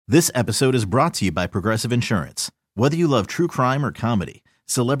This episode is brought to you by Progressive Insurance. Whether you love true crime or comedy,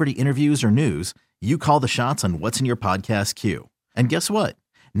 celebrity interviews or news, you call the shots on what's in your podcast queue. And guess what?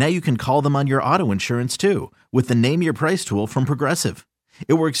 Now you can call them on your auto insurance too with the Name Your Price tool from Progressive.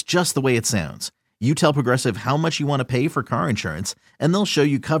 It works just the way it sounds. You tell Progressive how much you want to pay for car insurance, and they'll show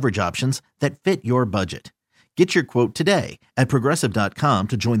you coverage options that fit your budget. Get your quote today at Progressive.com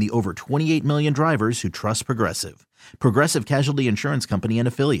to join the over 28 million drivers who trust Progressive. Progressive Casualty Insurance Company and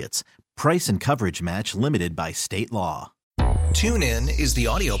Affiliates. Price and coverage match limited by state law. TuneIn is the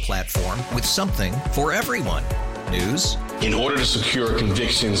audio platform with something for everyone. News. In order to secure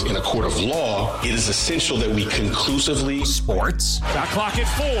convictions in a court of law, it is essential that we conclusively. Sports. Shot clock at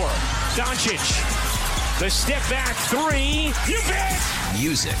 4. Doncic. The step back 3. You bet.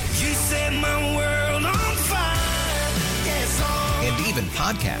 Music. You set my world on fire. Yes, and even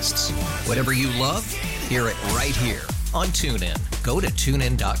podcasts. Whatever you love, hear it right here on TuneIn. Go to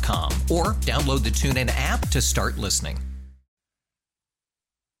TuneIn.com or download the TuneIn app to start listening.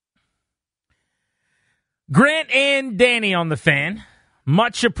 Grant and Danny on the Fan.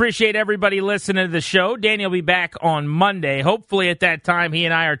 Much appreciate everybody listening to the show. Danny will be back on Monday. Hopefully at that time he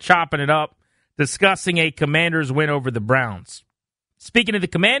and I are chopping it up, discussing a Commanders win over the Browns. Speaking of the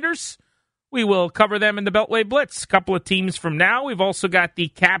Commanders, we will cover them in the Beltway Blitz. A couple of teams from now. We've also got the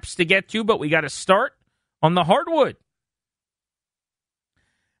Caps to get to, but we got to start on the hardwood.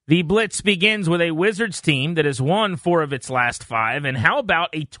 The Blitz begins with a Wizards team that has won 4 of its last 5. And how about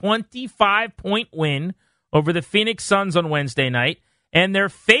a 25-point win over the Phoenix Suns on Wednesday night? And they're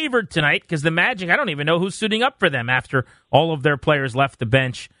favored tonight because the Magic, I don't even know who's suiting up for them after all of their players left the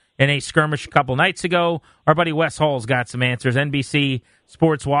bench in a skirmish a couple nights ago. Our buddy Wes Hall's got some answers. NBC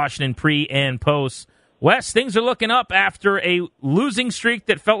Sports Washington pre and post. Wes, things are looking up after a losing streak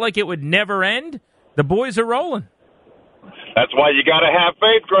that felt like it would never end. The boys are rolling. That's why you got to have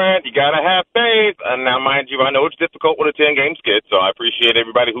faith, Grant. You got to have faith. And now, mind you, I know it's difficult with a 10-game skid, so I appreciate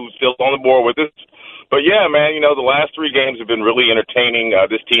everybody who's still on the board with us. But, yeah, man, the last 3 games have been really entertaining.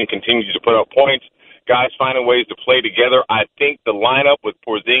 This team continues to put up points. Guys finding ways to play together. I think the lineup with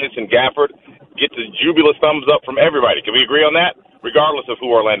Porzingis and Gafford gets a jubilous thumbs up from everybody. Can we agree on that? Regardless of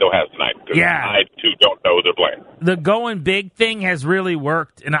who Orlando has tonight. Yeah. I, too, don't know who they're playing. The going big thing has really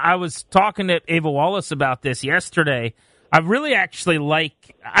worked. And I was talking to Ava Wallace about this yesterday. I really actually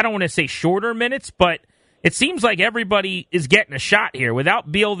like, I don't want to say shorter minutes, but it seems like everybody is getting a shot here.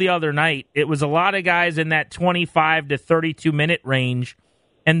 Without Beal the other night, it was a lot of guys in that 25 to 32-minute range,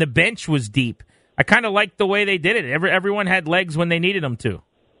 and the bench was deep. I kind of liked the way they did it. Everyone had legs when they needed them to.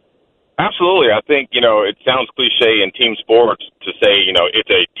 Absolutely. I think, it sounds cliche in team sports to say, it's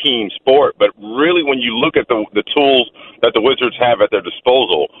a team sport, but really when you look at the tools that the Wizards have at their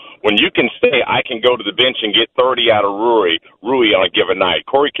disposal, when you can say, I can go to the bench and get 30 out of Rui on a given night,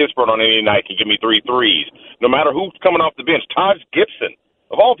 Corey Kispert on any night can give me 3 threes, no matter who's coming off the bench, Taj Gibson,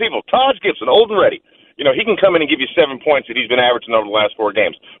 of all people, Taj Gibson, old and ready. He can come in and give you 7 points that he's been averaging over the last 4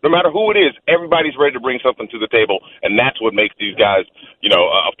 games. No matter who it is, everybody's ready to bring something to the table, and that's what makes these guys,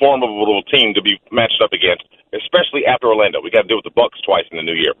 a formidable little team to be matched up against, especially after Orlando. We got to deal with the Bucks twice in the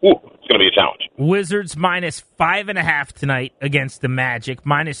new year. Ooh, it's going to be a challenge. Wizards minus 5.5 tonight against the Magic,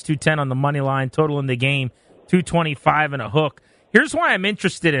 minus 210 on the money line, total in the game, 225 and a hook. Here's why I'm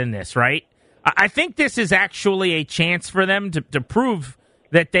interested in this, right? I think this is actually a chance for them to prove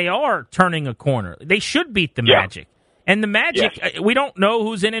that they are turning a corner. They should beat the Magic. And the Magic, we don't know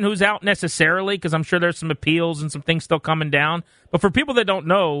who's in and who's out necessarily because I'm sure there's some appeals and some things still coming down. But for people that don't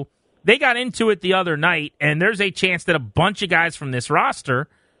know, they got into it the other night, and there's a chance that a bunch of guys from this roster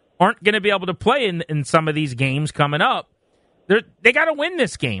aren't going to be able to play in some of these games coming up. They got to win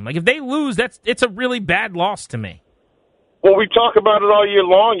this game. Like, if they lose, it's a really bad loss to me. Well, we talk about it all year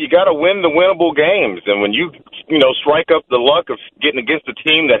long. You got to win the winnable games. And when you strike up the luck of getting against a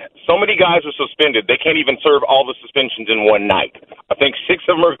team that so many guys are suspended, they can't even serve all the suspensions in one night. I think 6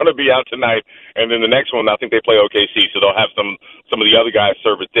 of them are going to be out tonight. And then the next one, I think they play OKC, so they'll have some of the other guys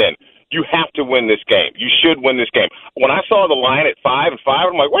serve it then. You have to win this game. You should win this game. When I saw the line at 5-5,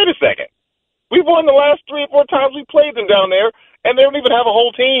 I'm like, wait a second. We've won the last 3 or 4 times we played them down there, and they don't even have a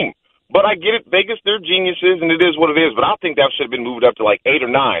whole team. But I get it. Vegas, they're geniuses, and it is what it is. But I think that should have been moved up to like 8 or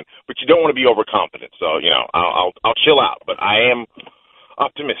 9. But you don't want to be overconfident. So, I'll chill out. But I am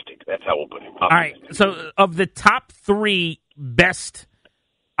optimistic. That's how we'll put it. Optimistic. All right. So, of the top 3 best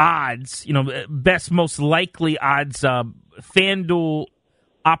odds, best most likely odds, FanDuel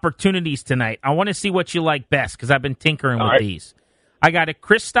opportunities tonight, I want to see what you like best because I've been tinkering with these. I got a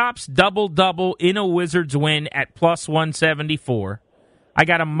Kristaps double-double in a Wizards win at plus 174. I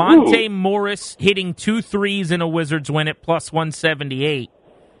got a Monte Morris hitting 2 threes in a Wizards win at plus 178.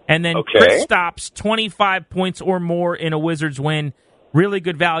 And then Kristaps, 25 points or more in a Wizards win. Really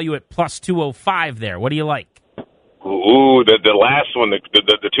good value at plus 205 there. What do you like? Ooh, the last one, the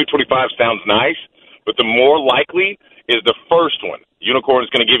 225 sounds nice, but the more likely is the first one. Unicorn is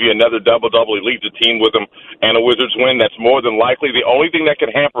going to give you another double-double. He leads the team with him and a Wizards win. That's more than likely. The only thing that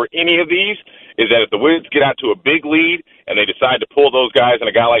can hamper any of these is that if the Wizards get out to a big lead and they decide to pull those guys, and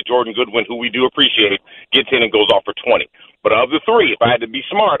a guy like Jordan Goodwin, who we do appreciate, gets in and goes off for 20. But of the three, if I had to be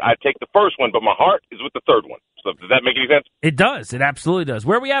smart, I'd take the first one, but my heart is with the third one. So does that make any sense? It does. It absolutely does.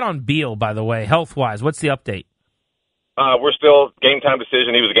 Where are we at on Beal, by the way, health-wise? What's the update? We're still game-time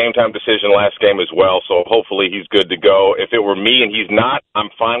decision. He was a game-time decision last game as well, so hopefully he's good to go. If it were me and he's not, I'm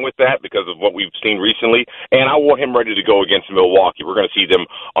fine with that because of what we've seen recently, and I want him ready to go against Milwaukee. We're going to see them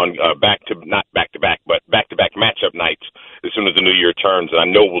on not back-to-back, but back-to-back matchup nights as soon as the new year turns, and I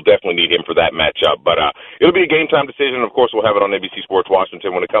know we'll definitely need him for that matchup. But it'll be a game-time decision. Of course, we'll have it on ABC Sports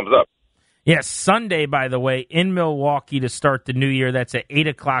Washington when it comes up. Yes, Sunday, by the way, in Milwaukee to start the new year. That's an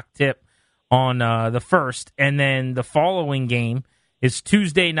 8 o'clock tip on the 1st, and then the following game is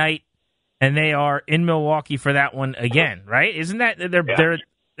Tuesday night, and they are in Milwaukee for that one again, right? Isn't that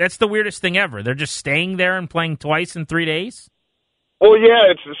that's the weirdest thing ever? They're just staying there and playing twice in 3 days? Well, yeah,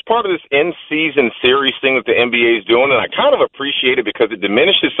 it's part of this in-season series thing that the NBA is doing, and I kind of appreciate it because it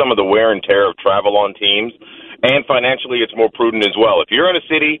diminishes some of the wear and tear of travel on teams, and financially it's more prudent as well. If you're in a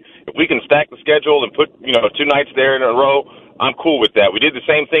city, if we can stack the schedule and put 2 nights there in a row, I'm cool with that. We did the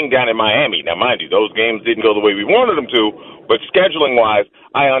same thing down in Miami. Now, mind you, those games didn't go the way we wanted them to, but scheduling-wise,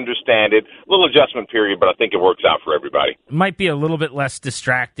 I understand it. A little adjustment period, but I think it works out for everybody. It might be a little bit less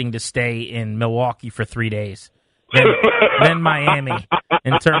distracting to stay in Milwaukee for 3 days than Miami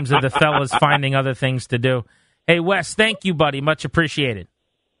in terms of the fellas finding other things to do. Hey, Wes, thank you, buddy. Much appreciated.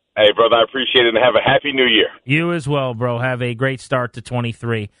 Hey, brother, I appreciate it, and have a happy new year. You as well, bro. Have a great start to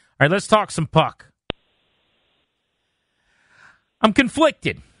 23. All right, let's talk some puck. I'm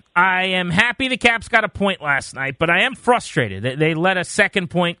conflicted. I am happy the Caps got a point last night, but I am frustrated. They let a second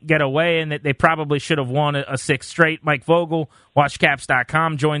point get away, and that they probably should have won a 6th straight. Mike Vogel,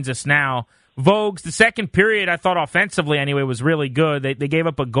 WatchCaps.com, joins us now. Vogues, the second period, I thought offensively anyway, was really good. They gave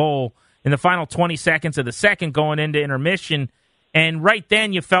up a goal in the final 20 seconds of the second going into intermission, and right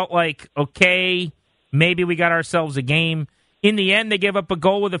then you felt like, okay, maybe we got ourselves a game. In the end, they gave up a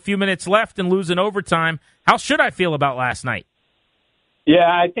goal with a few minutes left and lose in overtime. How should I feel about last night? Yeah,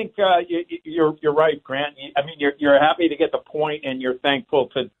 I think you're right, Grant. I mean, you're happy to get the point, and you're thankful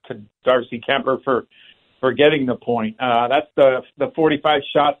to Darcy Kemper for getting the point. That's the 45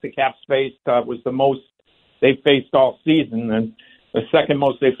 shots the Caps faced was the most they faced all season, and the second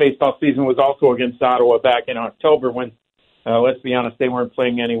most they faced all season was also against Ottawa back in October when, let's be honest, they weren't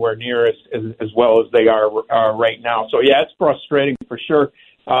playing anywhere near as well as they are right now. So yeah, it's frustrating for sure.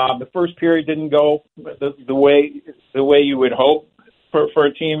 The first period didn't go the way you would hope for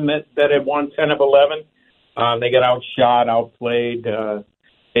a team that had won 10 of 11. They got outshot, outplayed.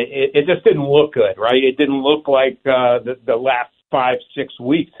 It just didn't look good, right? It didn't look like the last 5-6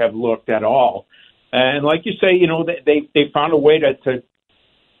 weeks have looked at all. And like you say, they found a way to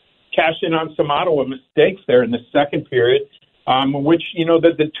cash in on some Ottawa mistakes there in the second period, which,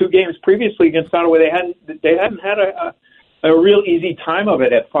 the 2 games previously against Ottawa, they hadn't had a real easy time of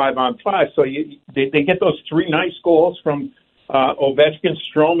it at 5-on-5. So they get those 3 nice goals from Ovechkin,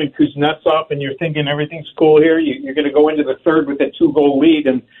 Strome, and Kuznetsov, and you're thinking everything's cool here. You're going to go into the third with a 2-goal lead,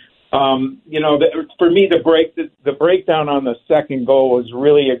 and for me, the breakdown on the second goal was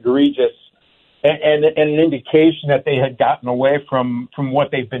really egregious, and an indication that they had gotten away from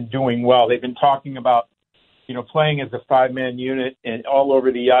what they've been doing well. They've been talking about playing as a 5-man unit and all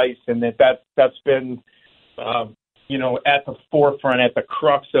over the ice, and that's been at the forefront, at the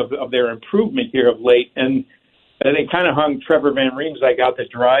crux of their improvement here of late, and they kind of hung Trevor Van Riemsdyk out to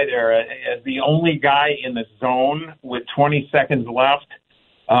dry there as the only guy in the zone with 20 seconds left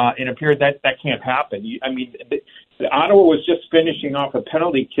in a period. That can't happen. Ottawa was just finishing off a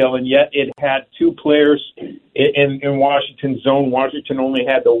penalty kill, and yet it had 2 players in Washington's zone. Washington only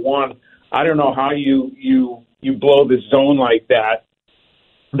had the 1. I don't know how you blow the zone like that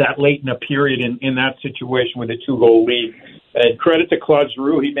late in a period in that situation with a 2-goal lead. And credit to Claude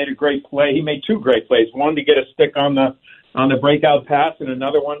Giroux. He made a great play. He made 2 great plays. One to get a stick on the breakout pass, and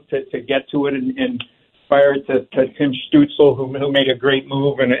another one to get to it and fire it to Tim Stützle, who made a great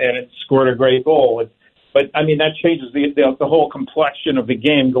move and it scored a great goal. But that changes the whole complexion of the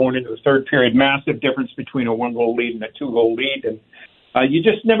game going into the third period. Massive difference between a 1-goal lead and a 2-goal lead, and you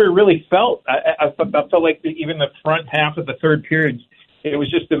just never really felt. I felt like even the front half of the third period, it was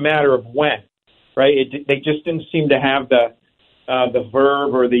just a matter of when, right? They just didn't seem to have the the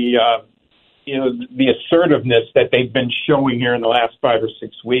verve or the assertiveness that they've been showing here in the last 5 or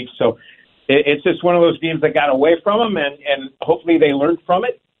 6 weeks. So it's just one of those games that got away from them, and hopefully they learned from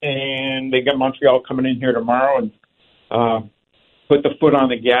it, and they got Montreal coming in here tomorrow and put the foot on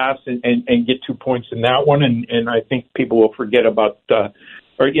the gas and get 2 points in that one, and I think people will forget about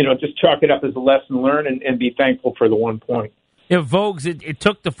just chalk it up as a lesson learned and be thankful for the 1 point. Yeah, Vogues, it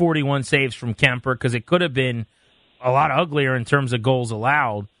took the 41 saves from Kemper because it could have been a lot uglier in terms of goals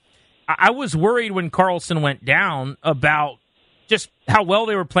allowed. I was worried when Karlsson went down about just how well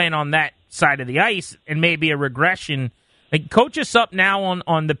they were playing on that side of the ice and maybe a regression. Like, coach us up now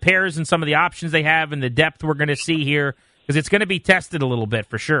on the pairs and some of the options they have and the depth we're going to see here, because it's going to be tested a little bit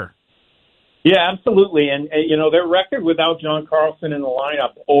for sure. Yeah, absolutely. And their record without John Karlsson in the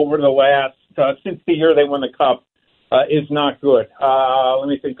lineup over the last, since the year they won the Cup, is not good. Let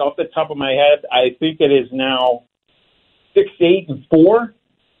me think. Off the top of my head, I think it is now 6-8-4.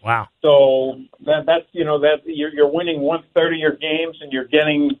 Wow. So that's you're winning 1/3 of your games and you're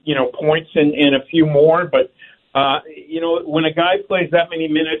getting points in a few more. But when a guy plays that many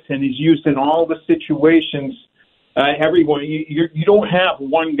minutes and is used in all the situations, everyone you don't have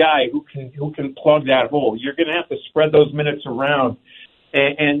one guy who can plug that hole. You're going to have to spread those minutes around,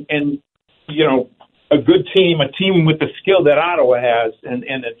 and a good team, a team with the skill that Ottawa has and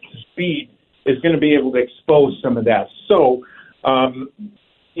the speed is going to be able to expose some of that. So.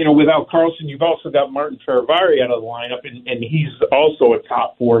 Without Karlsson, you've also got Martin Fehérváry out of the lineup, and he's also a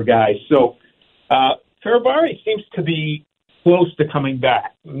top 4 guy. So Fehérváry seems to be close to coming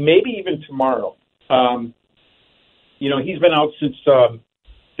back, maybe even tomorrow. He's been out since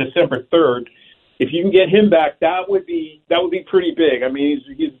December 3rd. If you can get him back, that would be pretty big. I mean,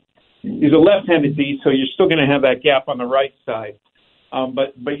 he's a left-handed D, so you're still going to have that gap on the right side.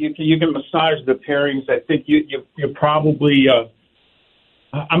 But you can massage the pairings. I think you probably.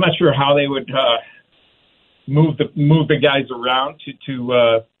 I'm not sure how they would move the guys around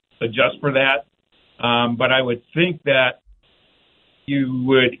to adjust for that, but I would think that you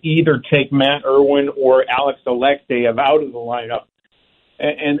would either take Matt Irwin or Alex Alexeyev out of the lineup,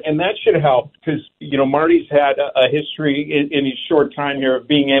 and that should help because Marty's had a history in his short time here of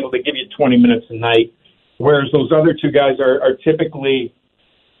being able to give you 20 minutes a night, whereas those other 2 guys are typically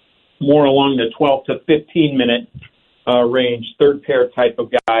more along the 12 to 15 minute range, third pair type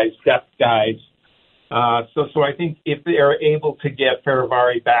of guys, depth guys. So I think if they are able to get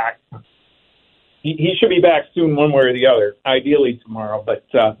Fehérváry back, he should be back soon one way or the other, ideally tomorrow. But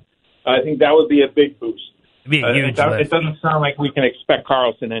I think that would be a big boost. It'd be a huge lift. It doesn't sound like we can expect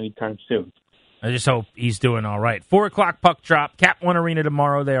Karlsson anytime soon. I just hope he's doing all right. 4 o'clock puck drop. Cap One Arena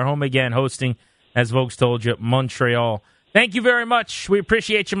tomorrow. They are home again hosting, as Vokes told you, Montreal. Thank you very much. We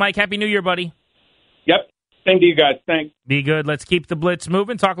appreciate you, Mike. Happy New Year, buddy. Yep. Same to you guys. Thanks. Be good. Let's keep the blitz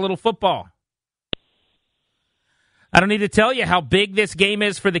moving. Talk a little football. I don't need to tell you how big this game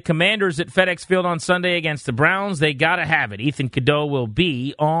is for the Commanders at FedEx Field on Sunday against the Browns. They got to have it. Ethan Cadeau will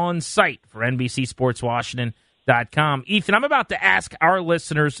be on site for NBCSportsWashington.com. Ethan, I'm about to ask our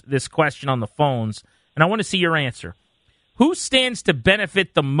listeners this question on the phones, and I want to see your answer. Who stands to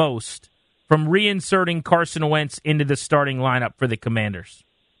benefit the most from reinserting Carson Wentz into the starting lineup for the Commanders?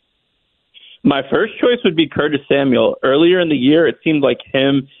 My first choice would be Curtis Samuel. Earlier in the year, it seemed like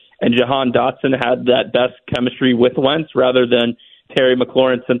him and Jahan Dotson had that best chemistry with Wentz rather than Terry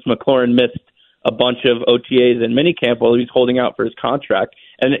McLaurin, since McLaurin missed a bunch of OTAs and minicamp while he was holding out for his contract.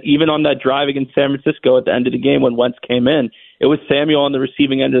 And even on that drive against San Francisco at the end of the game when Wentz came in, it was Samuel on the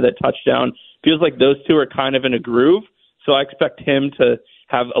receiving end of that touchdown. Feels like those two are kind of in a groove, so I expect him to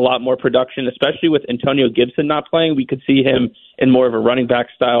have a lot more production, especially with Antonio Gibson not playing. We could see him in more of a running back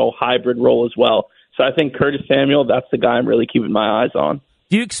style hybrid role as well. So I think Curtis Samuel, that's the guy I'm really keeping my eyes on.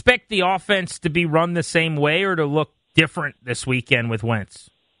 Do you expect the offense to be run the same way or to look different this weekend with Wentz?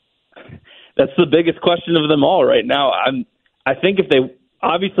 That's the biggest question of them all right now. I think if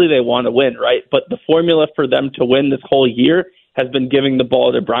they want to win, right? But the formula for them to win this whole year has been giving the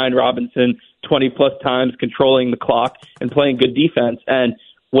ball to Brian Robinson 20-plus times, controlling the clock, and playing good defense. And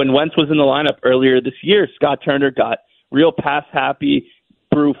when Wentz was in the lineup earlier this year, Scott Turner got real pass-happy,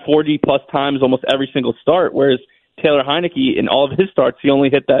 threw 40-plus times almost every single start, whereas Taylor Heineke, in all of his starts, he only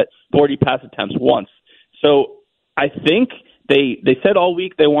hit that 40 pass attempts once. So I think they said all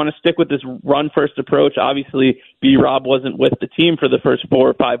week they want to stick with this run-first approach. Obviously, B-Rob wasn't with the team for the first 4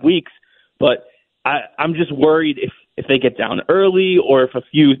 or 5 weeks, but I'm just worried if they get down early or if a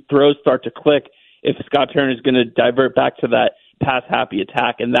few throws start to click, if Scott Turner is going to divert back to that pass-happy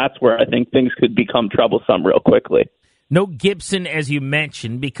attack, and that's where I think things could become troublesome real quickly. No Gibson, as you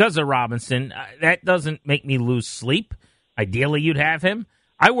mentioned, because of Robinson. That doesn't make me lose sleep. Ideally, you'd have him.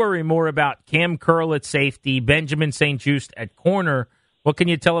 I worry more about Cam Curl at safety, Benjamin St-Juste at corner. What can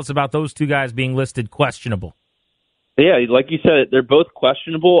you tell us about those two guys being listed questionable? Yeah, like you said, they're both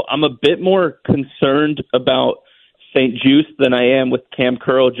questionable. I'm a bit more concerned about St-Juste than I am with Cam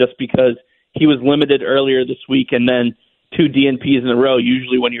Curl just because he was limited earlier this week and then 2 DNPs in a row.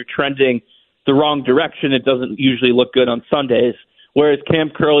 Usually when you're trending the wrong direction, it doesn't usually look good on Sundays. Whereas Cam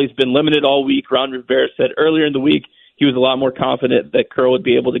Curl, he's been limited all week. Ron Rivera said earlier in the week he was a lot more confident that Curl would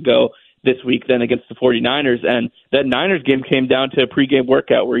be able to go this week than against the 49ers. And that Niners game came down to a pregame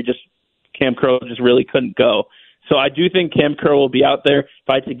workout where Cam Curl just really couldn't go. So I do think Cam Curl will be out there. If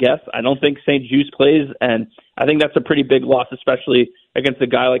I had to guess, I don't think St-Juste plays, and I think that's a pretty big loss, especially against a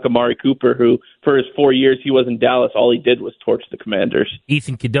guy like Amari Cooper, who for his 4 years he was in Dallas, all he did was torch the Commanders.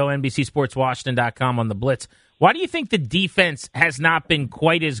 Ethan Cadeau, NBCSportsWashington.com on the Blitz. Why do you think the defense has not been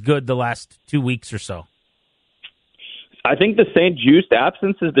quite as good the last 2 weeks or so? I think the St-Juste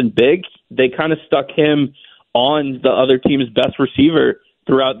absence has been big. They kind of stuck him on the other team's best receiver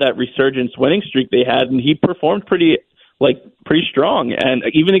throughout that resurgence winning streak they had, and he performed pretty strong. And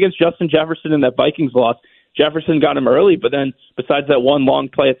even against Justin Jefferson in that Vikings loss, Jefferson got him early, but then besides that one long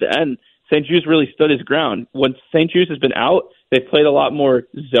play at the end, St-Juste really stood his ground. When St-Juste has been out, they've played a lot more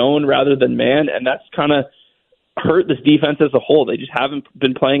zone rather than man, and that's kind of hurt this defense as a whole. They just haven't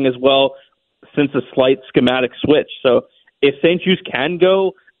been playing as well since a slight schematic switch. So if St-Juste can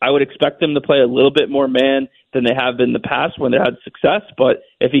go, I would expect them to play a little bit more man than they have been in the past when they had success. But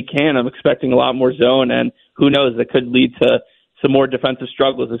if he can, I'm expecting a lot more zone, and who knows, that could lead to some more defensive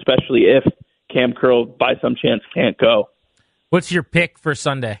struggles, especially if Cam Curl, by some chance, can't go. What's your pick for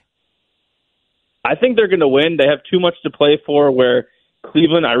Sunday? I think they're going to win. They have too much to play for, where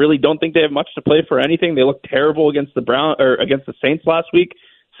Cleveland, I really don't think they have much to play for anything. They looked terrible against against the Saints last week.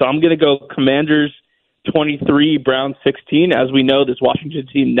 So I'm going to go Commanders 23, Browns 16. As we know, this Washington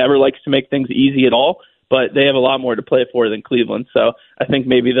team never likes to make things easy at all, but they have a lot more to play for than Cleveland. So I think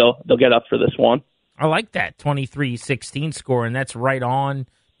maybe they'll get up for this one. I like that 23-16 score, and that's right on,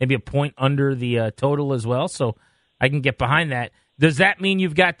 maybe a point under the total as well. So I can get behind that. Does that mean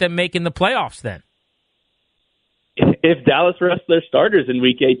you've got them making the playoffs then? If Dallas rests their starters in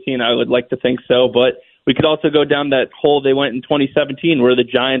Week 18, I would like to think so. But we could also go down that hole they went in 2017 where the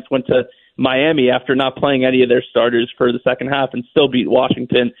Giants went to Miami after not playing any of their starters for the second half and still beat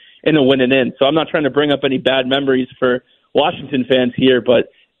Washington in a win and in. So I'm not trying to bring up any bad memories for Washington fans here, but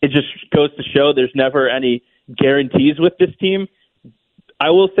it just goes to show there's never any guarantees with this team.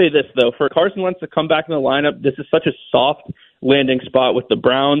 I will say this, though. For Carson Wentz to come back in the lineup, this is such a soft landing spot with the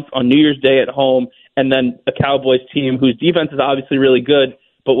Browns on New Year's Day at home and then a Cowboys team whose defense is obviously really good,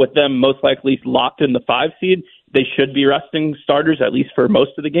 but with them most likely locked in the 5 seed, they should be resting starters, at least for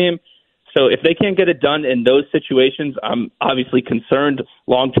most of the game. So if they can't get it done in those situations, I'm obviously concerned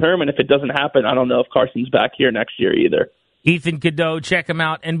long term. And if it doesn't happen, I don't know if Carson's back here next year either. Ethan Cadeau, check him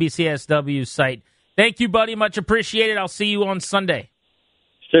out, NBCSW's site. Thank you, buddy. Much appreciated. I'll see you on Sunday.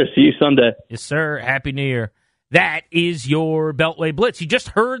 Sure. See you Sunday. Yes, sir. Happy New Year. That is your Beltway Blitz. You just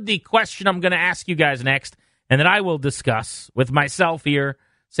heard the question I'm going to ask you guys next, and that I will discuss with myself here,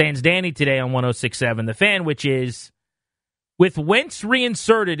 Sans Danny, today on 106.7 The Fan, which is, with Wentz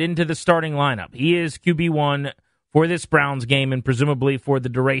reinserted into the starting lineup, he is QB1 for this Browns game and presumably for the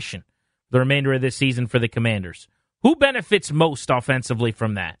duration, the remainder of this season for the Commanders. Who benefits most offensively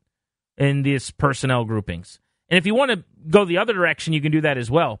from that in these personnel groupings? And if you want to go the other direction, you can do that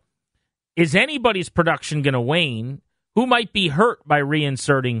as well. Is anybody's production going to wane? Who might be hurt by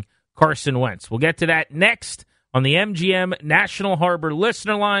reinserting Carson Wentz? We'll get to that next on the MGM National Harbor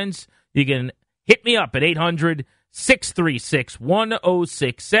listener lines. You can hit me up at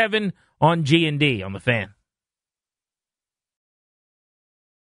 800-636-1067 on G&D on The Fan.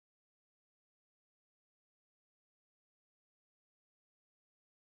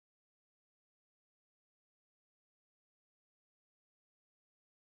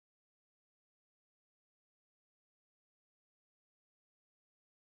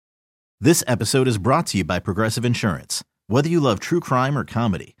 This episode is brought to you by Progressive Insurance. Whether you love true crime or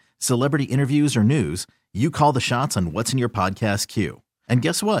comedy, celebrity interviews or news, you call the shots on what's in your podcast queue. And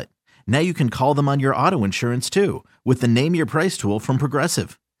guess what? Now you can call them on your auto insurance too with the Name Your Price tool from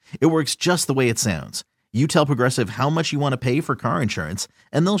Progressive. It works just the way it sounds. You tell Progressive how much you want to pay for car insurance,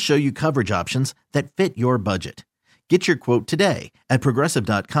 and they'll show you coverage options that fit your budget. Get your quote today at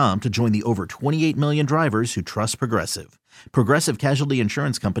Progressive.com to join the over 28 million drivers who trust Progressive. Progressive Casualty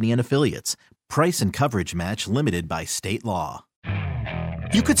Insurance Company and Affiliates. Price and coverage match limited by state law.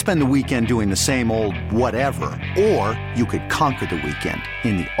 You could spend the weekend doing the same old whatever, or you could conquer the weekend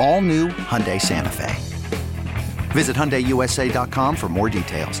in the all-new Hyundai Santa Fe. Visit HyundaiUSA.com for more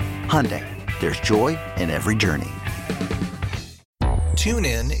details. Hyundai, there's joy in every journey.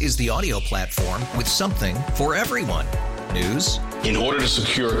 TuneIn is the audio platform with something for everyone. News. In order to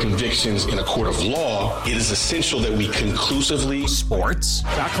secure convictions in a court of law, it is essential that we conclusively. Sports.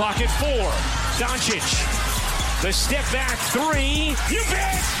 Shot clock at 4. Doncic. The step back 3. You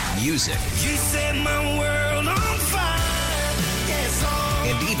bet. Music. You set my world on fire. Yes,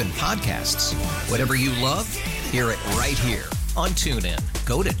 and even podcasts. Whatever you love, hear it right here on TuneIn.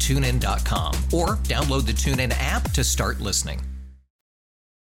 Go to TuneIn.com or download the TuneIn app to start listening.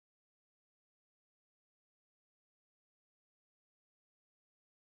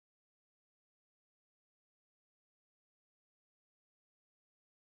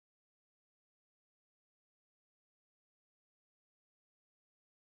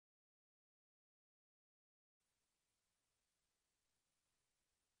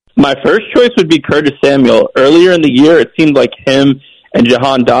 My first choice would be Curtis Samuel. Earlier in the year, it seemed like him and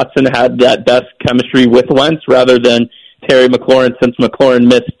Jahan Dotson had that best chemistry with Wentz rather than Terry McLaurin, since McLaurin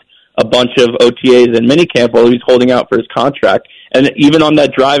missed a bunch of OTAs and minicamp while he was holding out for his contract. And even on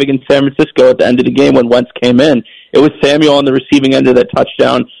that drive against San Francisco at the end of the game when Wentz came in, it was Samuel on the receiving end of that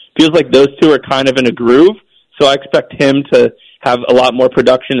touchdown. Feels like those two are kind of in a groove, so I expect him to have a lot more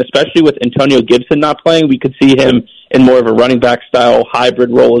production, especially with Antonio Gibson not playing. We could see him in more of a running back style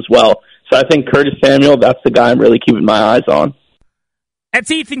hybrid role as well. So I think Curtis Samuel, that's the guy I'm really keeping my eyes on. That's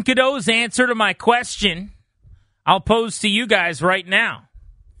Ethan Cadeau's answer to my question I'll pose to you guys right now.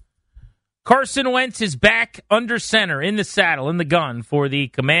 Carson Wentz is back under center, in the saddle, in the gun for the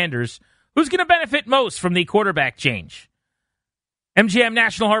Commanders. Who's going to benefit most from the quarterback change? MGM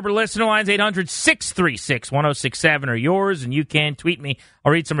National Harbor listener lines 800-636-1067 are yours, and you can tweet me.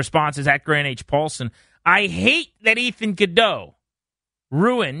 I'll read some responses at Grant H. Paulson. I hate that Ethan Cadeau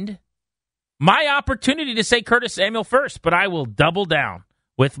ruined my opportunity to say Curtis Samuel first, but I will double down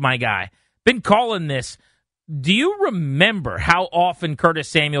with my guy. Been calling this. Do you remember how often Curtis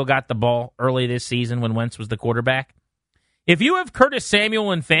Samuel got the ball early this season when Wentz was the quarterback? If you have Curtis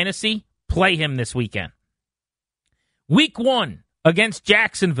Samuel in fantasy, play him this weekend. Week 1 against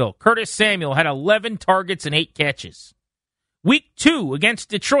Jacksonville, Curtis Samuel had 11 targets and 8 catches. Week 2 against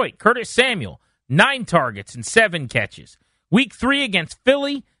Detroit, Curtis Samuel, 9 targets and 7 catches. Week 3 against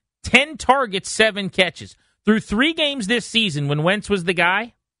Philly, 10 targets, 7 catches. Through 3 games this season when Wentz was the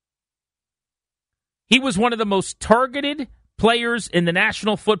guy, he was one of the most targeted players in the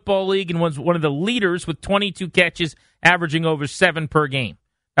National Football League and was one of the leaders with 22 catches, averaging over 7 per game.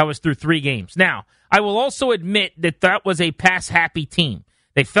 That was through 3 games. Now, I will also admit that was a pass-happy team.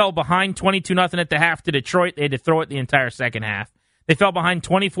 They fell behind 22-0 at the half to Detroit. They had to throw it the entire second half. They fell behind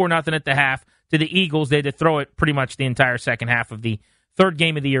 24-0 at the half to the Eagles. They had to throw it pretty much the entire second half of the third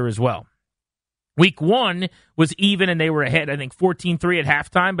game of the year as well. Week 1 was even, and they were ahead, I think, 14-3 at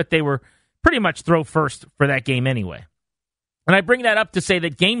halftime, but they were pretty much throw first for that game anyway. And I bring that up to say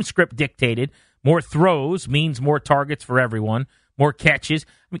that game script dictated more throws means more targets for everyone, more catches.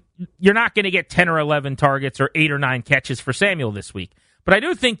 I mean, you're not going to get 10 or 11 targets or 8 or 9 catches for Samuel this week. But I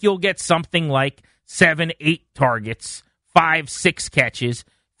do think you'll get something like 7, 8 targets, 5, 6 catches,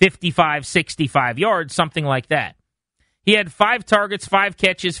 55, 65 yards, something like that. He had 5 targets, 5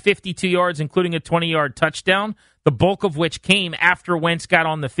 catches, 52 yards, including a 20-yard touchdown, the bulk of which came after Wentz got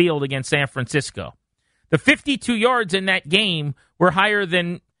on the field against San Francisco. The 52 yards in that game were higher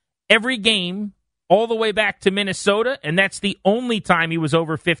than every game all the way back to Minnesota, and that's the only time he was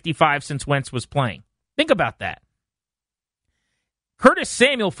over 55 since Wentz was playing. Think about that. Curtis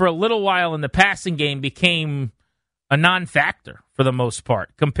Samuel, for a little while in the passing game, became a non-factor for the most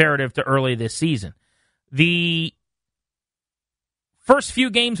part, comparative to early this season. The first few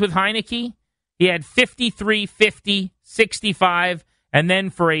games with Heineke, he had 53, 50, 65, and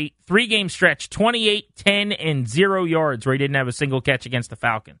then for a 3-game stretch, 28, 10, and 0 yards where he didn't have a single catch against the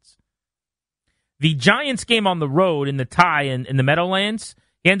Falcons. The Giants game on the road in the tie in the Meadowlands,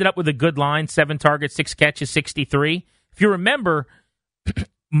 he ended up with a good line, 7 targets, 6 catches, 63. If you remember,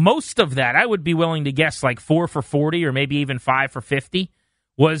 most of that, I would be willing to guess like 4 for 40 or maybe even 5 for 50,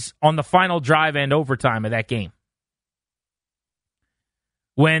 was on the final drive and overtime of that game.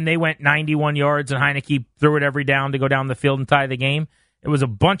 When they went 91 yards and Heineke threw it every down to go down the field and tie the game, it was a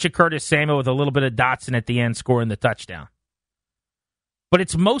bunch of Curtis Samuel with a little bit of Dotson at the end scoring the touchdown. But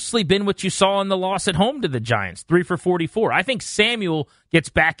it's mostly been what you saw in the loss at home to the Giants, 3 for 44. I think Samuel gets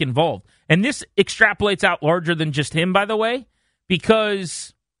back involved. And this extrapolates out larger than just him, by the way,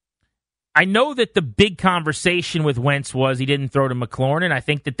 because I know that the big conversation with Wentz was he didn't throw to McLaurin, and I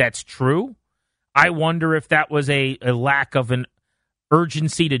think that that's true. I wonder if that was a lack of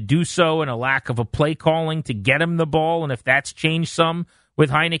urgency to do so and a lack of a play calling to get him the ball, and if that's changed some with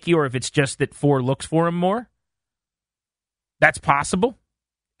Heinicke, or if it's just that Four looks for him more. That's possible.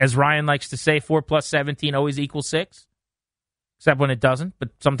 As Ryan likes to say, 4 plus 17 always equals 6. Except when it doesn't, but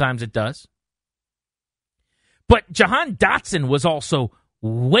sometimes it does. But Jahan Dotson was also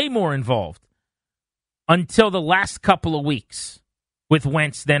way more involved until the last couple of weeks with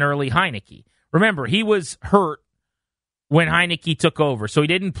Wentz than early Heinicke. Remember, he was hurt when Heinicke took over, so he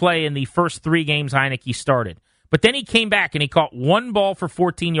didn't play in the first 3 games Heinicke started. But then he came back and he caught 1 ball for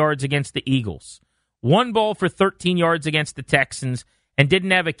 14 yards against the Eagles, 1 ball for 13 yards against the Texans, and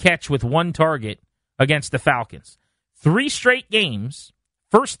didn't have a catch with 1 target against the Falcons. 3 straight games,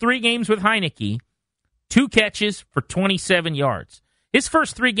 first 3 games with Heinicke, 2 catches for 27 yards. His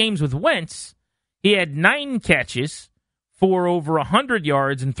first 3 games with Wentz, he had 9 catches for over 100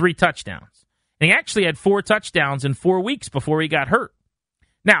 yards and 3 touchdowns. And he actually had 4 touchdowns in 4 weeks before he got hurt.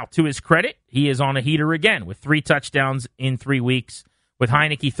 Now, to his credit, he is on a heater again with 3 touchdowns in 3 weeks, with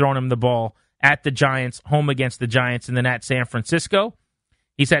Heinicke throwing him the ball at the Giants, home against the Giants, and then at San Francisco.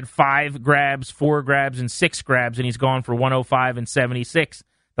 He's had 5 grabs, 4 grabs, and 6 grabs, and he's gone for 105 and 76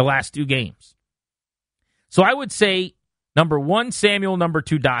 the last 2 games. So I would say, number 1, Samuel, number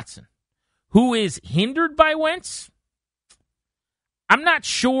 2, Dotson. Who is hindered by Wentz? I'm not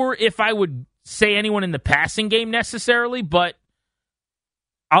sure if I would say anyone in the passing game necessarily, but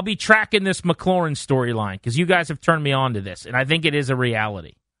I'll be tracking this McLaurin storyline because you guys have turned me on to this, and I think it is a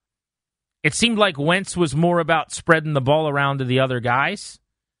reality. It seemed like Wentz was more about spreading the ball around to the other guys,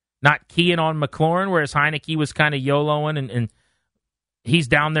 not keying on McLaurin, whereas Heinicke was kind of YOLOing, and he's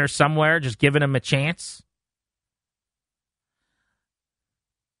down there somewhere just giving him a chance.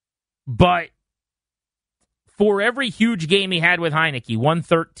 But for every huge game he had with Heinicke,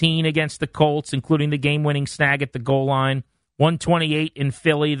 113 against the Colts, including the game-winning snag at the goal line, 128 in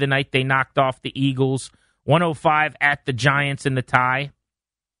Philly the night they knocked off the Eagles, 105 at the Giants in the tie.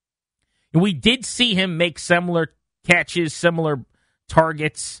 And we did see him make similar catches, similar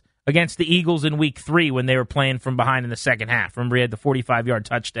targets against the Eagles in Week 3 when they were playing from behind in the second half. Remember, he had the 45-yard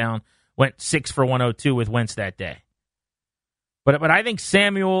touchdown, went 6 for 102 with Wentz that day. But I think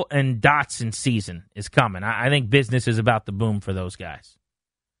Samuel and Dotson season is coming. I think business is about to boom for those guys.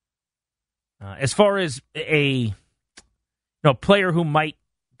 As far as a player who might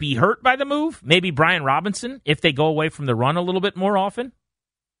be hurt by the move, maybe Brian Robinson, if they go away from the run a little bit more often.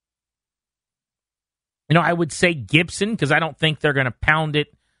 I would say Gibson, because I don't think they're going to pound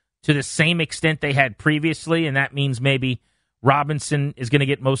it to the same extent they had previously, and that means maybe Robinson is going to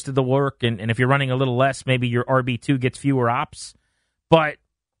get most of the work, and if you're running a little less, maybe your RB2 gets fewer ops. But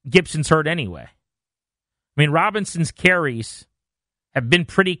Gibson's hurt anyway. I mean, Robinson's carries have been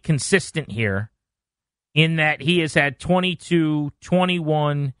pretty consistent here in that he has had 22,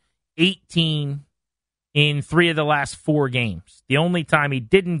 21, 18 in 3 of the last 4 games. The only time he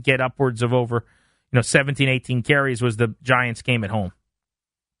didn't get upwards of over 17, 18 carries was the Giants game at home.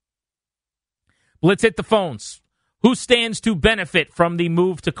 Let's hit the phones. Who stands to benefit from the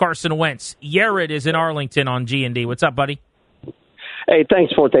move to Carson Wentz? Yared is in Arlington on G&D. What's up, buddy? Hey,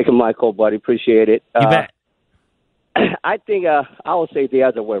 thanks for taking my call, buddy. Appreciate it. You bet. I think I would say the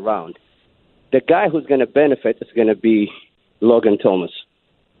other way around. The guy who's going to benefit is going to be Logan Thomas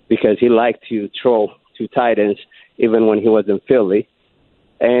because he liked to throw to tight ends even when he was in Philly.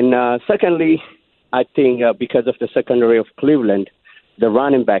 And secondly, I think because of the secondary of Cleveland, the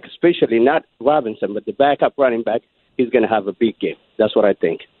running back, especially not Robinson, but the backup running back, he's going to have a big game. That's what I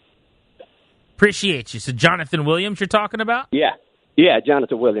think. Appreciate you. So Jonathan Williams you're talking about? Yeah,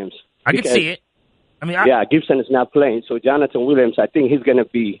 Jonathan Williams. I can see it. Gibson is not playing, so Jonathan Williams, I think he's going to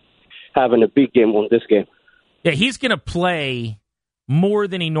be having a big game on this game. Yeah, he's going to play more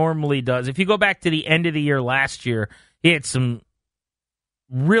than he normally does. If you go back to the end of the year last year, he had some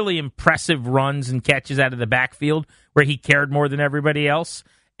really impressive runs and catches out of the backfield where he cared more than everybody else.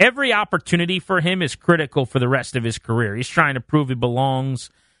 Every opportunity for him is critical for the rest of his career. He's trying to prove he belongs.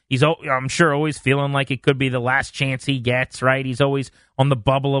 He's, I'm sure, always feeling like it could be the last chance he gets, right? He's always on the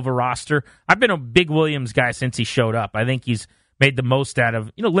bubble of a roster. I've been a big Williams guy since he showed up. I think he's made the most out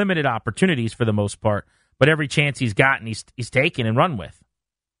of limited opportunities for the most part, but every chance he's gotten, he's taken and run with.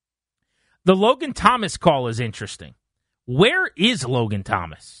 The Logan Thomas call is interesting. Where is Logan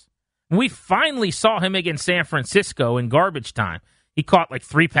Thomas? We finally saw him against San Francisco in garbage time. He caught like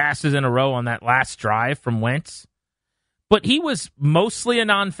 3 passes in a row on that last drive from Wentz. But he was mostly a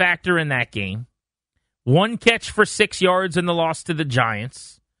non-factor in that game. 1 catch for 6 yards in the loss to the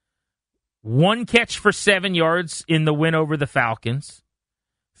Giants. 1 catch for 7 yards in the win over the Falcons.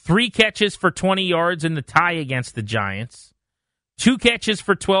 3 catches for 20 yards in the tie against the Giants. 2 catches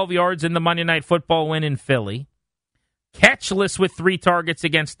for 12 yards in the Monday Night Football win in Philly. Catchless with 3 targets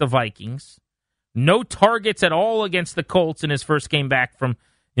against the Vikings. No targets at all against the Colts in his first game back from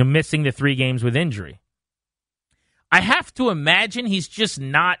missing the 3 games with injury. I have to imagine he's just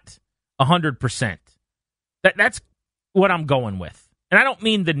not 100%. That's what I'm going with. And I don't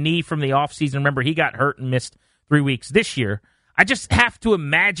mean the knee from the offseason. Remember, he got hurt and missed 3 weeks this year. I just have to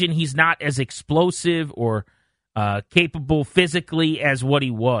imagine he's not as explosive or capable physically as what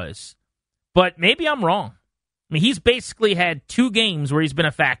he was. But maybe I'm wrong. I mean, he's basically had 2 games where he's been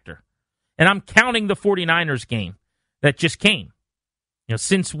a factor. And I'm counting the 49ers game that just came.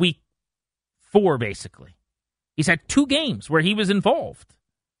 Since week 4, basically. He's had 2 games where he was involved.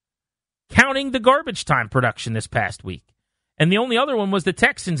 Counting the garbage time production this past week. And the only other one was the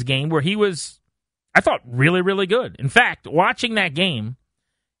Texans game where he was, I thought, really, really good. In fact, watching that game,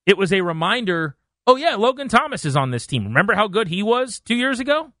 it was a reminder, oh yeah, Logan Thomas is on this team. Remember how good he was 2 years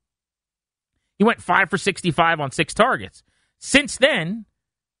ago? He went 5 for 65 on 6 targets. Since then,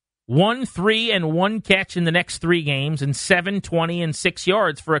 1, 3, and 1 catch in the next 3 games, and 7, 20, and 6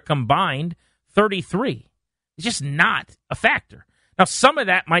 yards for a combined 33. It's just not a factor. Now, some of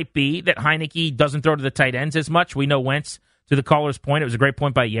that might be that Heineke doesn't throw to the tight ends as much. We know Wentz, to the caller's point, it was a great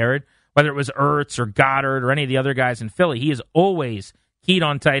point by Yared, whether it was Ertz or Goddard or any of the other guys in Philly, he is always keyed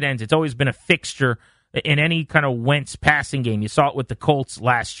on tight ends. It's always been a fixture in any kind of Wentz passing game. You saw it with the Colts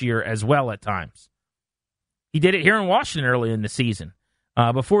last year as well at times. He did it here in Washington early in the season.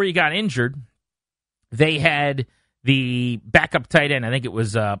 Before he got injured, they had the backup tight end. I think it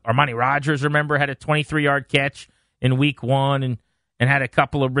was Armani Rogers, remember, had a 23-yard catch in week 1 and had a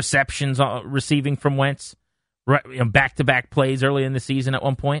couple of receptions receiving from Wentz. Back-to-back plays early in the season at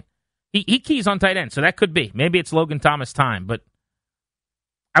one point. He keys on tight end, so that could be. Maybe it's Logan Thomas time, but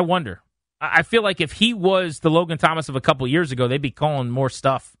I wonder. I feel like if he was the Logan Thomas of a couple years ago, they'd be calling more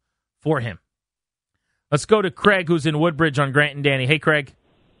stuff for him. Let's go to Craig, who's in Woodbridge on Grant and Danny. Hey, Craig.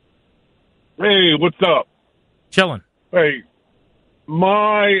 Hey, what's up? Chilling. Hey,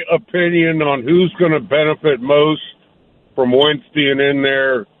 my opinion on who's going to benefit most from Wentz being in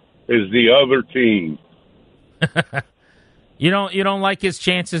there is the other team. You don't like his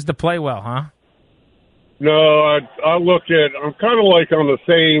chances to play well, huh? No, I look at, I'm kind of like on the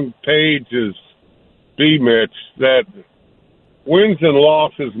same page as B-Mitch, that wins and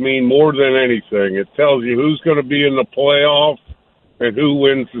losses mean more than anything. It tells you who's going to be in the playoffs and who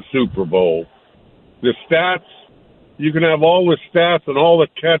wins the Super Bowl. The stats, you can have all the stats and all the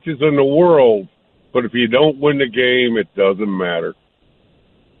catches in the world, but if you don't win the game, it doesn't matter.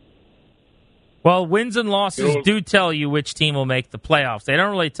 Well, wins and losses do tell you which team will make the playoffs. They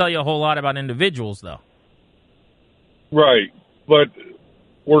don't really tell you a whole lot about individuals, though. Right, but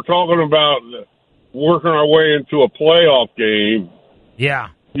we're talking about working our way into a playoff game. Yeah.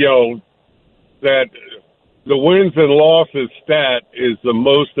 That the wins and losses stat is the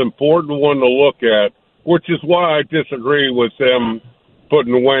most important one to look at, which is why I disagree with them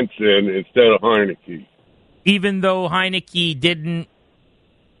putting Wentz in instead of Heineke. Even though Heineke didn't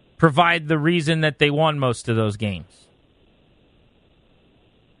provide the reason that they won most of those games.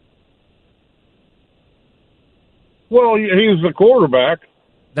 Well, he was the quarterback.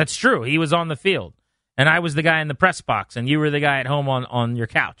 That's true. He was on the field. And I was the guy in the press box, and you were the guy at home on your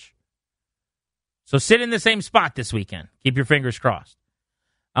couch. So sit in the same spot this weekend. Keep your fingers crossed.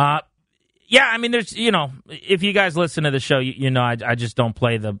 Yeah, I mean, there's, if you guys listen to the show, I just don't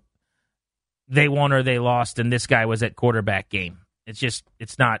play the they won or they lost, and this guy was at quarterback game. It's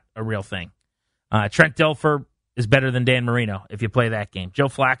not a real thing. Trent Dilfer is better than Dan Marino if you play that game. Joe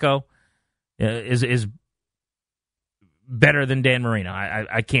Flacco is better than Dan Marino.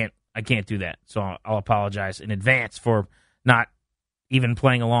 I can't do that, so I'll apologize in advance for not even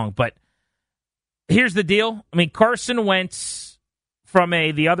playing along. But here's the deal. I mean, Carson Wentz, from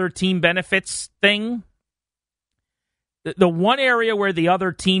the other team benefits thing, the one area where the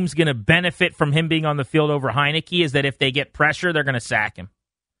other team's going to benefit from him being on the field over Heineke is that if they get pressure, they're going to sack him.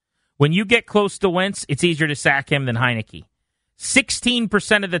 When you get close to Wentz, it's easier to sack him than Heineke.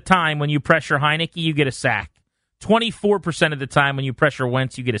 16% of the time when you pressure Heineke, you get a sack. 24% of the time when you pressure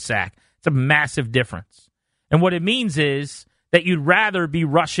Wentz, you get a sack. It's a massive difference. And what it means is that you'd rather be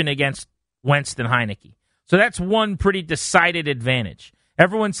rushing against Wentz than Heineke. So that's one pretty decided advantage.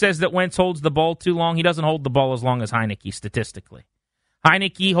 Everyone says that Wentz holds the ball too long. He doesn't hold the ball as long as Heineke statistically.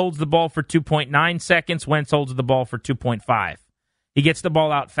 Heineke holds the ball for 2.9 seconds. Wentz holds the ball for 2.5. He gets the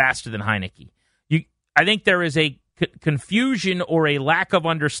ball out faster than Heineke. I think there is a confusion or a lack of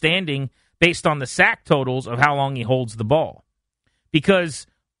understanding based on the sack totals of how long he holds the ball. Because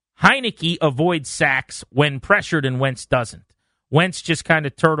Heineke avoids sacks when pressured and Wentz doesn't. Wentz just kind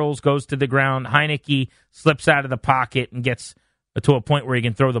of turtles, goes to the ground. Heineke slips out of the pocket and gets to a point where he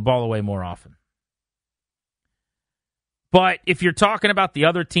can throw the ball away more often. But if you're talking about the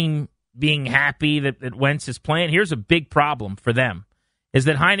other team being happy that Wentz is playing, here's a big problem for them, is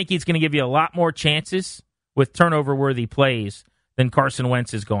that Heineke's going to give you a lot more chances with turnover-worthy plays than Carson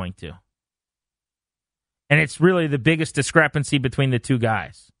Wentz is going to. And it's really the biggest discrepancy between the two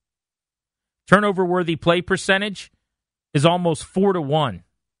guys. Turnover-worthy play percentage is almost 4-1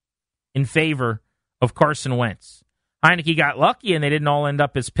 in favor of Carson Wentz. Heineke got lucky, and they didn't all end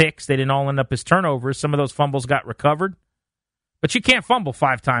up as picks. They didn't all end up as turnovers. Some of those fumbles got recovered. But you can't fumble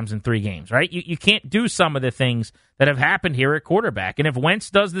 5 times in 3 games, right? You can't do some of the things that have happened here at quarterback. And if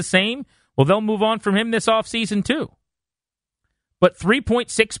Wentz does the same, well, they'll move on from him this offseason too. But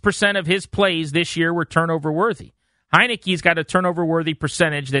 3.6% of his plays this year were turnover-worthy. Heineke's got a turnover-worthy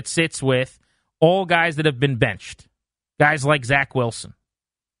percentage that sits with all guys that have been benched. Guys like Zach Wilson.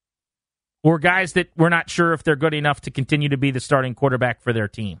 Or guys that we're not sure if they're good enough to continue to be the starting quarterback for their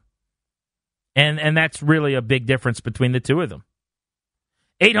team. And that's really a big difference between the two of them.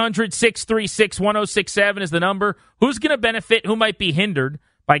 800-636-1067 is the number. Who's going to benefit? Who might be hindered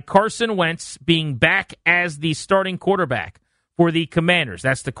by Carson Wentz being back as the starting quarterback for the Commanders?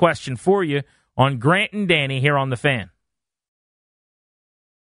 That's the question for you on Grant and Danny here on The Fan.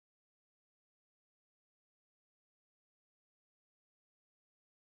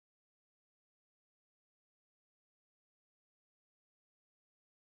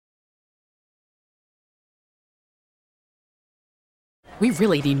 We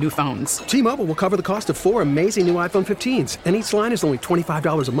really need new phones. T-Mobile will cover the cost of 4 amazing new iPhone 15s, and each line is only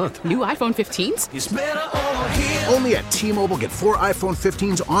 $25 a month. New iPhone 15s? It's better over here. Only at T-Mobile, get 4 iPhone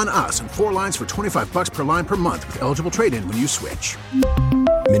 15s on us and 4 lines for $25 per line per month with eligible trade-in when you switch.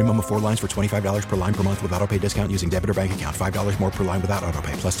 Minimum of 4 lines for $25 per line per month with autopay discount using debit or bank account. $5 more per line without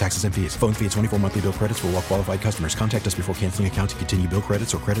autopay, plus taxes and fees. Phone fee at 24 monthly bill credits for well-qualified customers. Contact us before canceling account to continue bill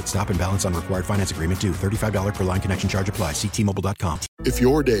credits or credit stop and balance on required finance agreement due. $35 per line connection charge applies. See T-Mobile.com. If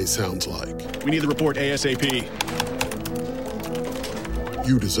your day sounds like we need the report ASAP,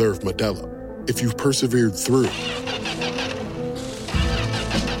 you deserve Modelo. If you've persevered through,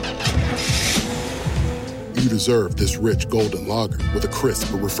 you deserve this rich golden lager with a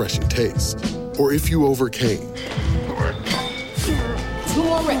crisp but refreshing taste. Or if you overcame, 2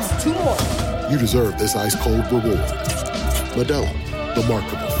 more reps, 2 more. You deserve this ice cold reward. Modelo, the mark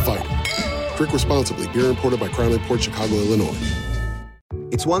of a fighter. Drink responsibly. Beer imported by Crown Imports, Chicago, Illinois.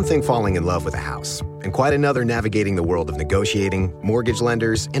 It's one thing falling in love with a house, and quite another navigating the world of negotiating, mortgage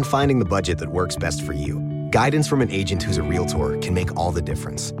lenders, and finding the budget that works best for you. Guidance from an agent who's a Realtor can make all the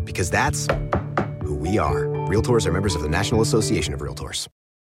difference, because that's who we are. Realtors are members of the National Association of Realtors.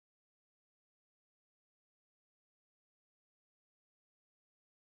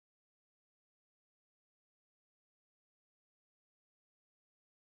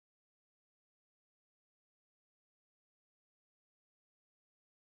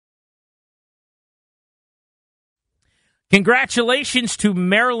 Congratulations to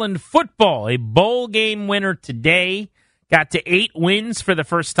Maryland football, a bowl game winner today. Got to 8 wins for the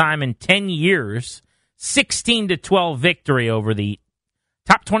first time in 10 years. 16-12 victory over the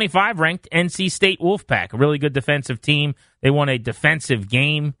top 25 ranked NC State Wolfpack. A really good defensive team. They won a defensive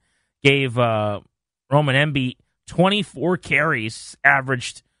game. Gave Roman Embiid 24 carries,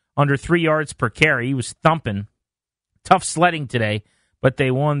 averaged under 3 yards per carry. He was thumping. Tough sledding today, but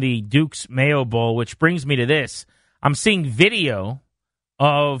they won the Duke's Mayo Bowl, which brings me to this. I'm seeing video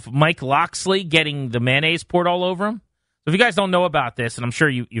of Mike Locksley getting the mayonnaise poured all over him. So if you guys don't know about this, and I'm sure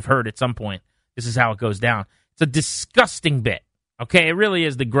you've heard at some point, this is how it goes down. It's a disgusting bit, okay? It really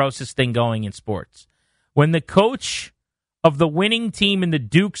is the grossest thing going in sports. When the coach of the winning team in the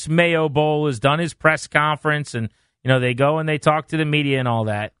Duke's Mayo Bowl has done his press conference, and they go and they talk to the media and all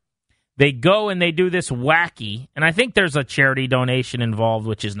that, they go and they do this wacky, and I think there's a charity donation involved,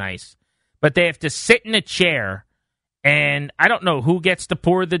 which is nice, but they have to sit in a chair. And I don't know who gets to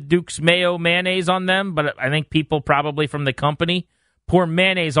pour the Duke's Mayo mayonnaise on them, but I think people probably from the company pour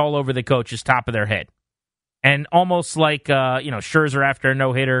mayonnaise all over the coach's top of their head. And almost like, Scherzer after a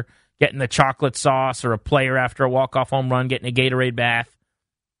no-hitter getting the chocolate sauce, or a player after a walk-off home run getting a Gatorade bath.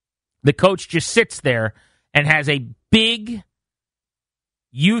 The coach just sits there and has a big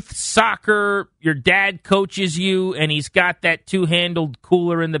youth soccer, your dad coaches you, and he's got that 2-handled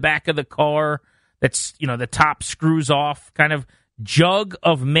cooler in the back of the car that's, the top screws off, kind of jug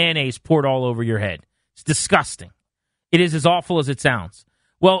of mayonnaise poured all over your head. It's disgusting. It is as awful as it sounds.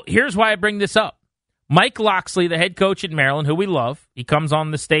 Well, here's why I bring this up. Mike Locksley, the head coach at Maryland, who we love, he comes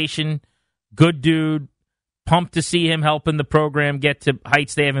on the station, good dude, pumped to see him helping the program get to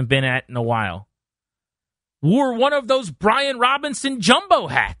heights they haven't been at in a while, wore one of those Brian Robinson jumbo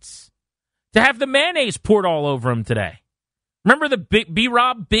hats to have the mayonnaise poured all over him today. Remember the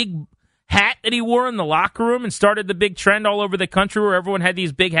B-Rob big hat that he wore in the locker room and started the big trend all over the country where everyone had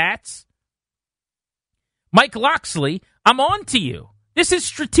these big hats? Mike Loxley, I'm on to you. This is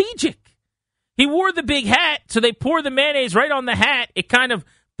strategic. He wore the big hat, so they pour the mayonnaise right on the hat. It kind of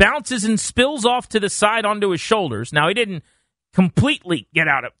bounces and spills off to the side onto his shoulders. Now, he didn't completely get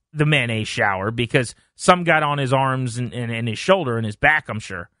out of the mayonnaise shower because some got on his arms and his shoulder and his back, I'm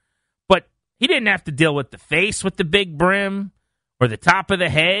sure. But he didn't have to deal with the face with the big brim or the top of the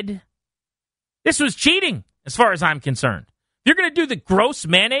head. This was cheating, as far as I'm concerned. If you're going to do the gross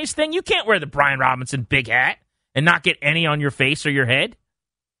mayonnaise thing, you can't wear the Brian Robinson big hat and not get any on your face or your head.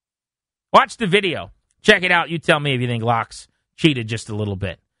 Watch the video. Check it out. You tell me if you think Locks cheated just a little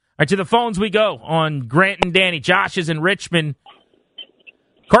bit. All right, to the phones we go on Grant and Danny. Josh is in Richmond.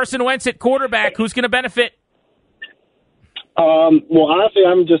 Carson Wentz at quarterback. Who's going to benefit? Well, honestly,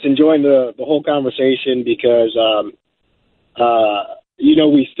 I'm just enjoying the whole conversation because,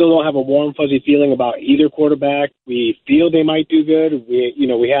 we still don't have a warm, fuzzy feeling about either quarterback. We feel they might do good.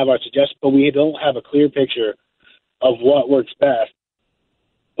 We have our suggestions, but we don't have a clear picture of what works best.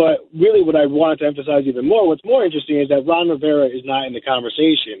 But really what I wanted to emphasize even more, what's more interesting is that Ron Rivera is not in the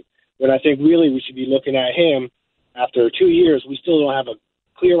conversation. When I think really we should be looking at him after 2 years, we still don't have a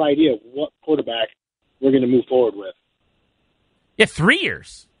clear idea of what quarterback we're going to move forward with. Yeah, 3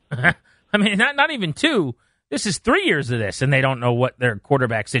 years. I mean, not even 2. This is 3 years of this, and they don't know what their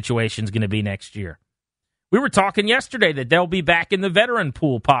quarterback situation is going to be next year. We were talking yesterday that they'll be back in the veteran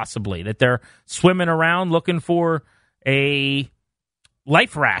pool possibly, that they're swimming around looking for a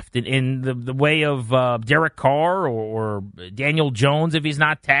life raft in the way of Derek Carr or Daniel Jones if he's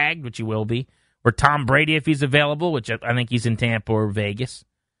not tagged, which he will be, or Tom Brady if he's available, which I think he's in Tampa or Vegas.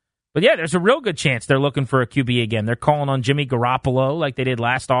 But yeah, there's a real good chance they're looking for a QB again. They're calling on Jimmy Garoppolo like they did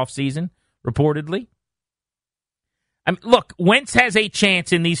last offseason, reportedly. I mean, look, Wentz has a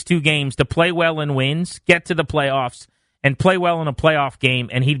chance in these 2 games to play well in wins, get to the playoffs, and play well in a playoff game,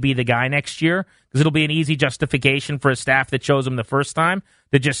 and he'd be the guy next year because it'll be an easy justification for a staff that chose him the first time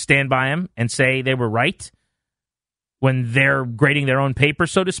to just stand by him and say they were right when they're grading their own paper,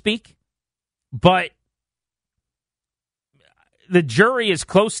 so to speak. But the jury is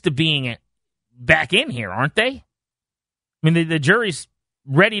close to being back in here, aren't they? I mean, the jury's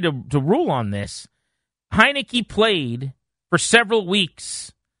ready to rule on this. Heineke played for several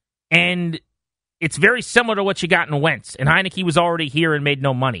weeks, and it's very similar to what you got in Wentz. And Heineke was already here and made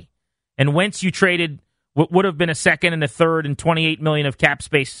no money. And Wentz, you traded what would have been a second and a third and $28 million of cap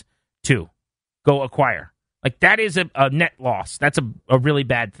space to go acquire. Like, that is a net loss. That's a really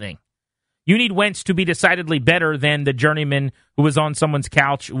bad thing. You need Wentz to be decidedly better than the journeyman who was on someone's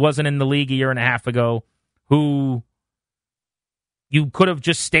couch, who wasn't in the league a year and a half ago, who you could have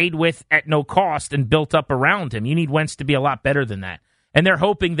just stayed with at no cost and built up around him. You need Wentz to be a lot better than that. And they're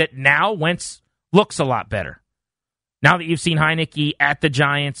hoping that now Wentz looks a lot better. Now that you've seen Heineke at the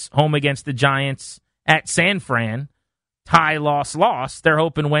Giants, home against the Giants, at San Fran, tie, loss, they're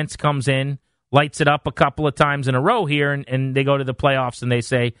hoping Wentz comes in, lights it up a couple of times in a row here, and they go to the playoffs and they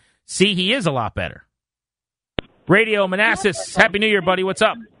say, see, he is a lot better. Radio Manassas, Happy New Year, buddy. What's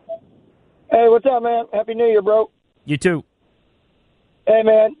up? Hey, what's up, man? Happy New Year, bro. You too. Hey,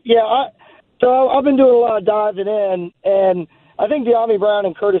 man. Yeah, so I've been doing a lot of diving in, and I think De'Ami Brown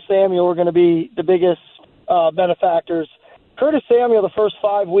and Curtis Samuel are going to be the biggest benefactors. Curtis Samuel, the first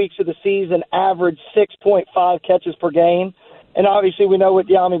 5 weeks of the season, averaged 6.5 catches per game. And obviously we know what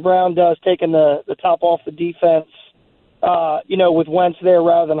De'Ami Brown does, taking the top off the defense, with Wentz there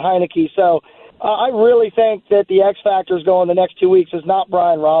rather than Heineke. So I really think that the X factors going the next 2 weeks is not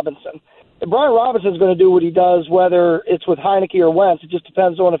Brian Robinson. If Brian Robinson's going to do what he does, whether it's with Heineke or Wentz, it just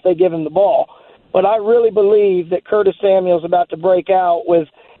depends on if they give him the ball. But I really believe that Curtis Samuel's about to break out with,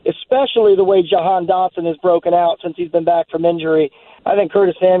 especially the way Jahan Dotson has broken out since he's been back from injury. I think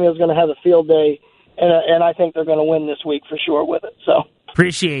Curtis Samuel's going to have a field day, and I think they're going to win this week for sure with it. So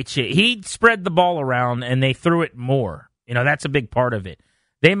appreciate you. He spread the ball around, and they threw it more. That's a big part of it.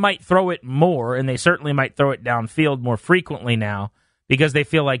 They might throw it more, and they certainly might throw it downfield more frequently now because they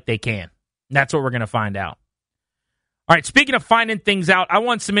feel like they can. That's what we're going to find out. All right, speaking of finding things out, I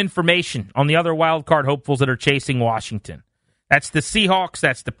want some information on the other wild card hopefuls that are chasing Washington. That's the Seahawks,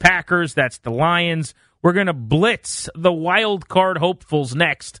 that's the Packers, that's the Lions. We're going to blitz the wild card hopefuls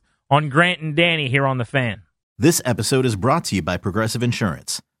next on Grant and Danny here on The Fan. This episode is brought to you by Progressive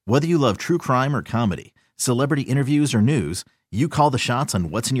Insurance. Whether you love true crime or comedy, celebrity interviews or news, you call the shots on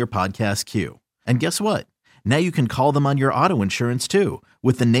what's in your podcast queue. And guess what? Now you can call them on your auto insurance too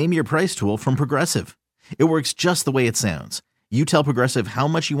with the Name Your Price tool from Progressive. It works just the way it sounds. You tell Progressive how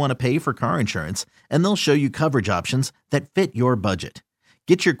much you want to pay for car insurance, and they'll show you coverage options that fit your budget.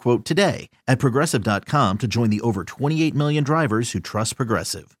 Get your quote today at Progressive.com to join the over 28 million drivers who trust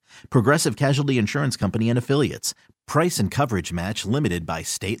Progressive. Progressive Casualty Insurance Company and Affiliates. Price and coverage match limited by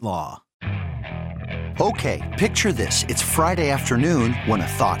state law. Okay, picture this. It's Friday afternoon when a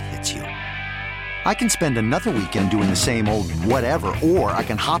thought hits you. I can spend another weekend doing the same old whatever, or I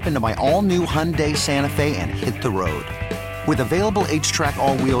can hop into my all-new Hyundai Santa Fe and hit the road. With available H-Track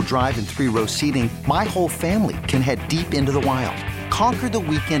all-wheel drive and 3-row seating, my whole family can head deep into the wild. Conquer the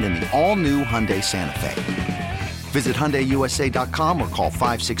weekend in the all-new Hyundai Santa Fe. Visit HyundaiUSA.com or call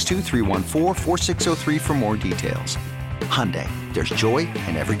 562-314-4603 for more details. Hyundai, there's joy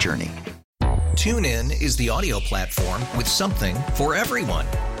in every journey. TuneIn is the audio platform with something for everyone.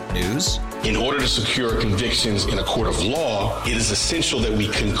 News. In order to secure convictions in a court of law, it is essential that we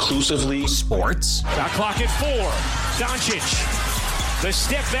conclusively. Sports. Got clock at 4. Doncic. The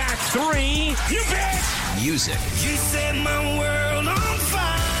step back 3. You bet. Music. You set my world on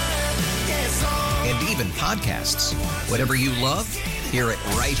fire. Yes, and even podcasts. Whatever you love, hear it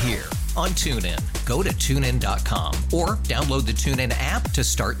right here on TuneIn. Go to TuneIn.com or download the TuneIn app to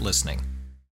start listening.